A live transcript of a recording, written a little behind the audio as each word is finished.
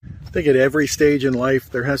I think at every stage in life,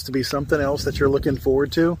 there has to be something else that you're looking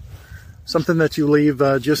forward to. Something that you leave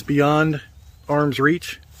just beyond arm's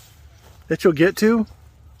reach that you'll get to.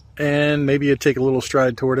 And maybe you take a little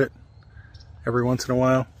stride toward it every once in a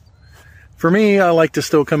while. For me, I like to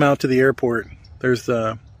still come out to the airport. There's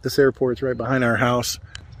this airport's right behind our house.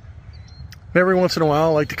 Every once in a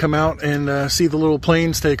while, I like to come out and see the little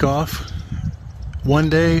planes take off. One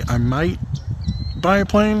day, I might buy a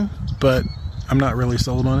plane, but I'm not really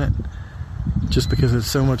sold on it. Just because it's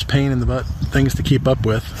so much pain in the butt, things to keep up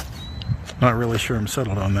with. Not really sure I'm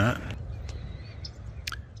settled on that.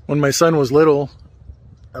 When my son was little,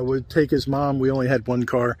 I would take his mom. We only had one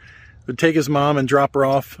car. Would take his mom and drop her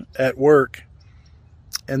off at work,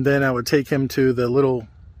 and then I would take him to the little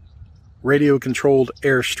radio-controlled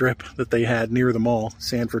airstrip that they had near the mall,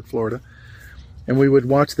 Sanford, Florida, and we would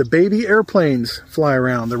watch the baby airplanes fly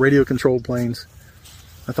around, the radio-controlled planes.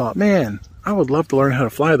 I thought, man, I would love to learn how to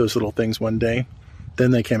fly those little things one day. Then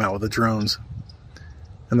they came out with the drones,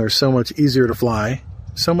 and they're so much easier to fly,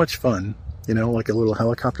 so much fun, you know, like a little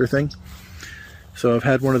helicopter thing. So I've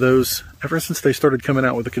had one of those ever since they started coming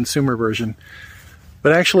out with the consumer version.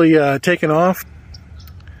 But actually taking off,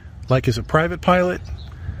 like as a private pilot,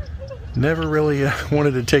 never really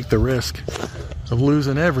wanted to take the risk of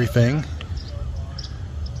losing everything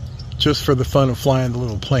just for the fun of flying the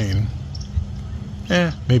little plane.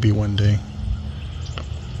 Maybe one day.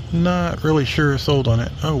 Not really sure sold on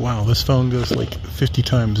it. Oh wow, this phone goes like 50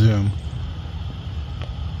 times zoom.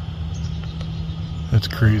 That's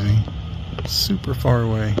crazy. Super far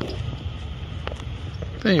away.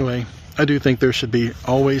 But anyway, I do think there should be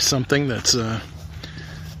always something that's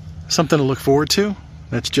something to look forward to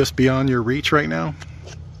that's just beyond your reach right now.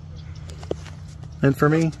 And for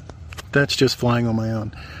me, that's just flying on my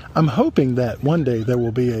own. I'm hoping that one day there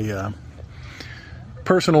will be a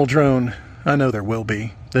personal drone. I know there will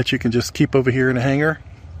be, that you can just keep over here in a hangar.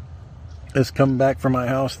 It's come back from my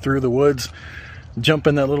house through the woods, jump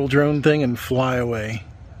in that little drone thing and fly away.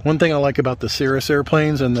 One thing I like about the Cirrus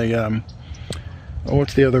airplanes and the,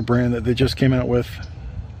 what's the other brand that they just came out with?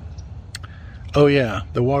 Oh yeah,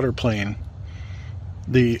 the water plane.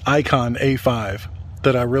 The Icon A5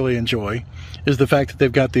 that I really enjoy is the fact that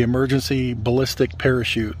they've got the emergency ballistic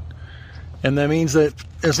parachute. And that means that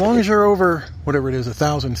as long as you're over, whatever it is,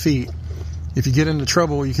 1,000 feet, if you get into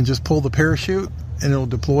trouble, you can just pull the parachute and it'll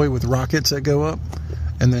deploy with rockets that go up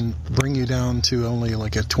and then bring you down to only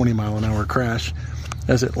like a 20-mile-an-hour crash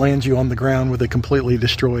as it lands you on the ground with a completely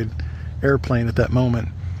destroyed airplane at that moment.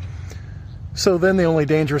 So then the only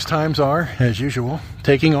dangerous times are, as usual,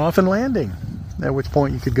 taking off and landing, at which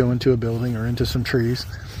point you could go into a building or into some trees.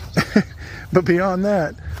 But beyond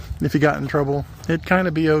that, if you got in trouble, it'd kind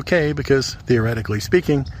of be okay because, theoretically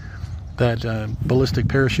speaking, that ballistic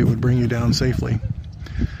parachute would bring you down safely.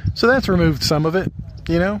 So that's removed some of it,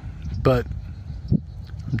 you know, but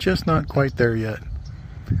I'm just not quite there yet.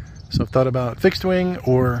 So I've thought about fixed wing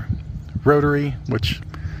or rotary, which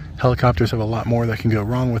helicopters have a lot more that can go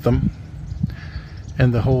wrong with them.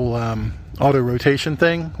 And the whole auto rotation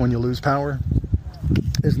thing, when you lose power,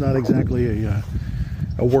 is not exactly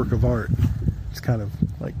a work of art. It's kind of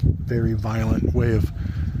like very violent way of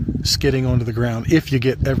skidding onto the ground if you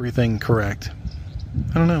get everything correct.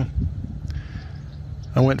 I don't know.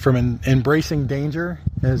 I went from embracing danger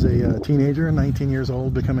as a teenager, 19 years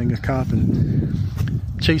old, becoming a cop and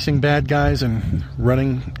chasing bad guys and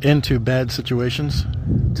running into bad situations,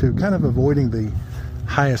 to kind of avoiding the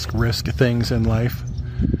highest risk things in life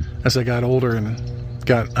as I got older and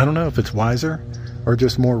got, I don't know if it's wiser or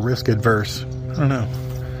just more risk adverse. I don't know.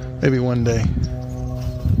 Maybe one day.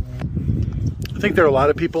 I think there are a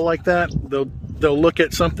lot of people like that. They'll look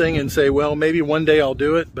at something and say, well, maybe one day I'll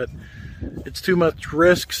do it, but it's too much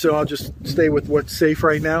risk, so I'll just stay with what's safe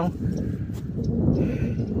right now.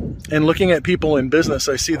 And looking at people in business,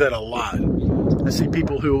 I see that a lot. I see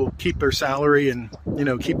people who keep their salary and, you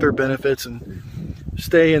know, keep their benefits and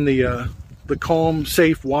stay in the calm,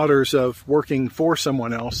 safe waters of working for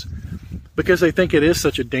someone else because they think it is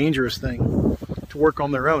such a dangerous thing to work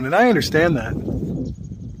on their own. And I understand that.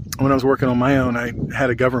 When I was working on my own, I had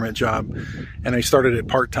a government job and I started it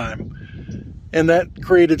part-time. And that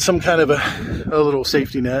created some kind of a little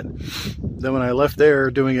safety net. Then when I left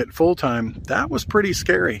there doing it full-time, that was pretty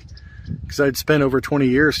scary because I'd spent over 20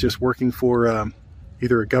 years just working for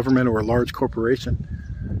either a government or a large corporation.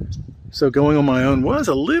 So going on my own was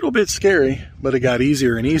a little bit scary, but it got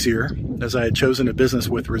easier and easier as I had chosen a business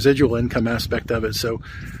with residual income aspect of it. So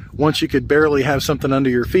once you could barely have something under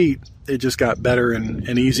your feet, it just got better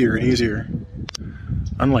and easier and easier.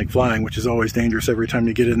 Unlike flying, which is always dangerous every time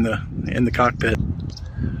you get in the cockpit.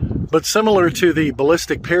 But similar to the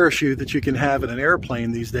ballistic parachute that you can have in an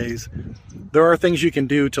airplane these days, there are things you can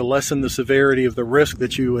do to lessen the severity of the risk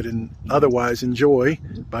that you would otherwise enjoy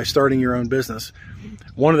by starting your own business.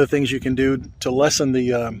 One of the things you can do to lessen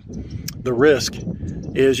the risk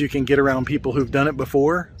is you can get around people who've done it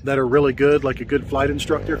before that are really good, like a good flight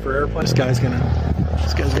instructor for airplanes. This guy's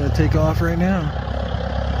gonna take off right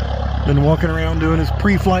now. Been walking around doing his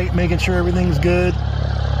pre-flight, making sure everything's good.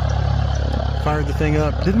 Fired the thing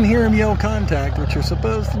up. Didn't hear him yell contact, which you're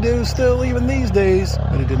supposed to do still even these days,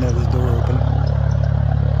 but he didn't have his door open.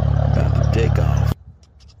 About to take off.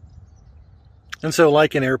 And so,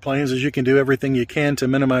 like in airplanes, as you can do everything you can to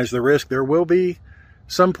minimize the risk, there will be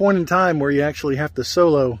some point in time where you actually have to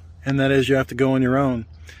solo, and that is you have to go on your own.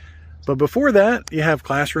 But before that, you have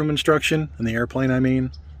classroom instruction, in the airplane I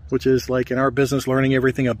mean, which is like in our business, learning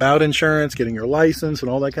everything about insurance, getting your license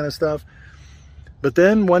and all that kind of stuff. But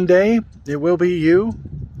then one day, it will be you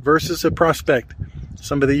versus a prospect,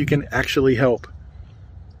 somebody you can actually help.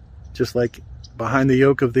 Just like behind the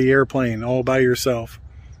yoke of the airplane, all by yourself.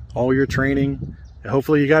 All your training,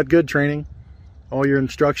 hopefully you got good training. All your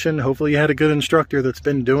instruction, hopefully you had a good instructor that's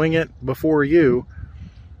been doing it before you.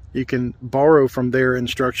 You can borrow from their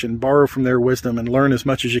instruction, borrow from their wisdom, and learn as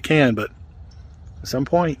much as you can. But at some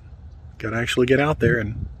point, you got to actually get out there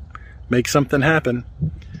and make something happen.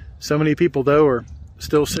 So many people, though, are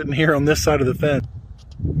still sitting here on this side of the fence.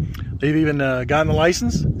 They've even gotten the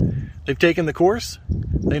license. They've taken the course.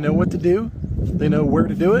 They know what to do. They know where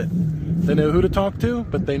to do it. They know who to talk to,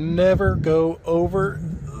 but they never go over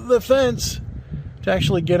the fence to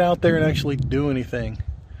actually get out there and actually do anything.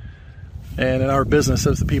 And in our business,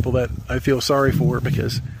 those are the people that I feel sorry for,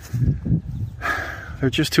 because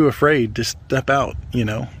they're just too afraid to step out,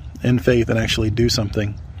 in faith and actually do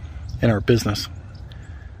something in our business.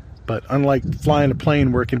 But unlike flying a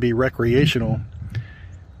plane where it can be recreational,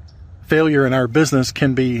 failure in our business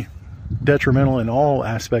can be detrimental in all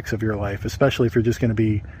aspects of your life, especially if you're just going to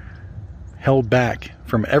be held back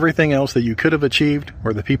from everything else that you could have achieved,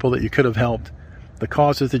 or the people that you could have helped, the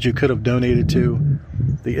causes that you could have donated to,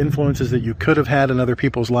 the influences that you could have had in other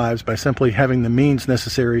people's lives by simply having the means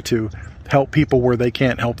necessary to help people where they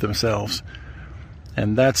can't help themselves.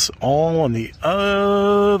 And that's all on the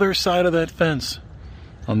other side of that fence.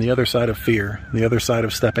 On the other side of fear, the other side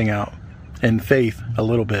of stepping out, and faith a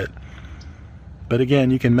little bit. But again,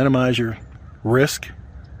 you can minimize your risk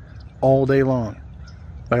all day long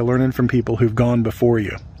by learning from people who've gone before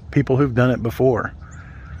you, people who've done it before.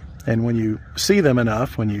 And when you see them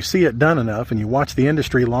enough, when you see it done enough, and you watch the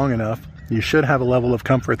industry long enough, you should have a level of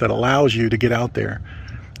comfort that allows you to get out there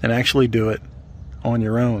and actually do it on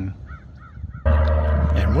your own.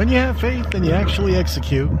 And when you have faith and you actually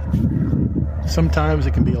execute, sometimes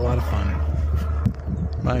it can be a lot of fun.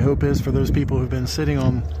 My hope is for those people who've been sitting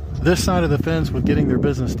on this side of the fence with getting their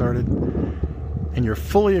business started, and you're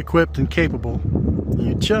fully equipped and capable,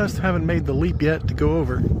 you just haven't made the leap yet to go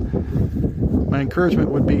over. My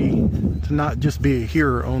encouragement would be to not just be a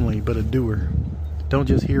hearer only, but a doer. Don't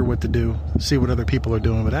just hear what to do, see what other people are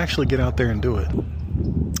doing, but actually get out there and do it.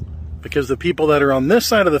 Because the people that are on this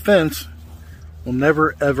side of the fence will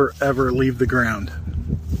never, ever, ever leave the ground.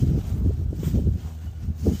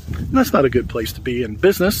 And that's not a good place to be in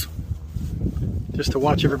business, just to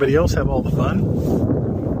watch everybody else have all the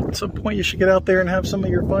fun. At some point you should get out there and have some of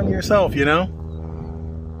your fun yourself,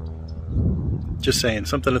 Just saying,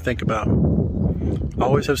 something to think about.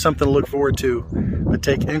 Always have something to look forward to, but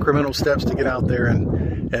take incremental steps to get out there.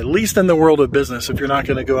 And at least in the world of business, if you're not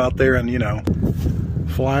going to go out there and,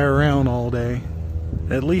 fly around all day,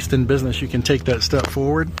 at least in business you can take that step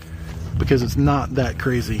forward, because it's not that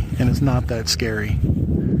crazy and it's not that scary.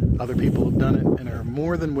 Other people have done it and are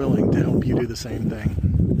more than willing to help you do the same thing.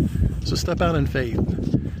 So step out in faith.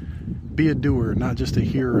 Be a doer, not just a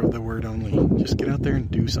hearer of the word only. Just get out there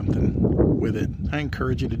and do something with it. I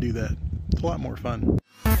encourage you to do that. It's a lot more fun.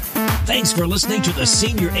 Thanks for listening to the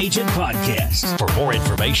Senior Agent Podcast. For more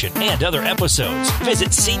information and other episodes, visit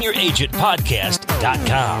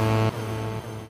senioragentpodcast.com.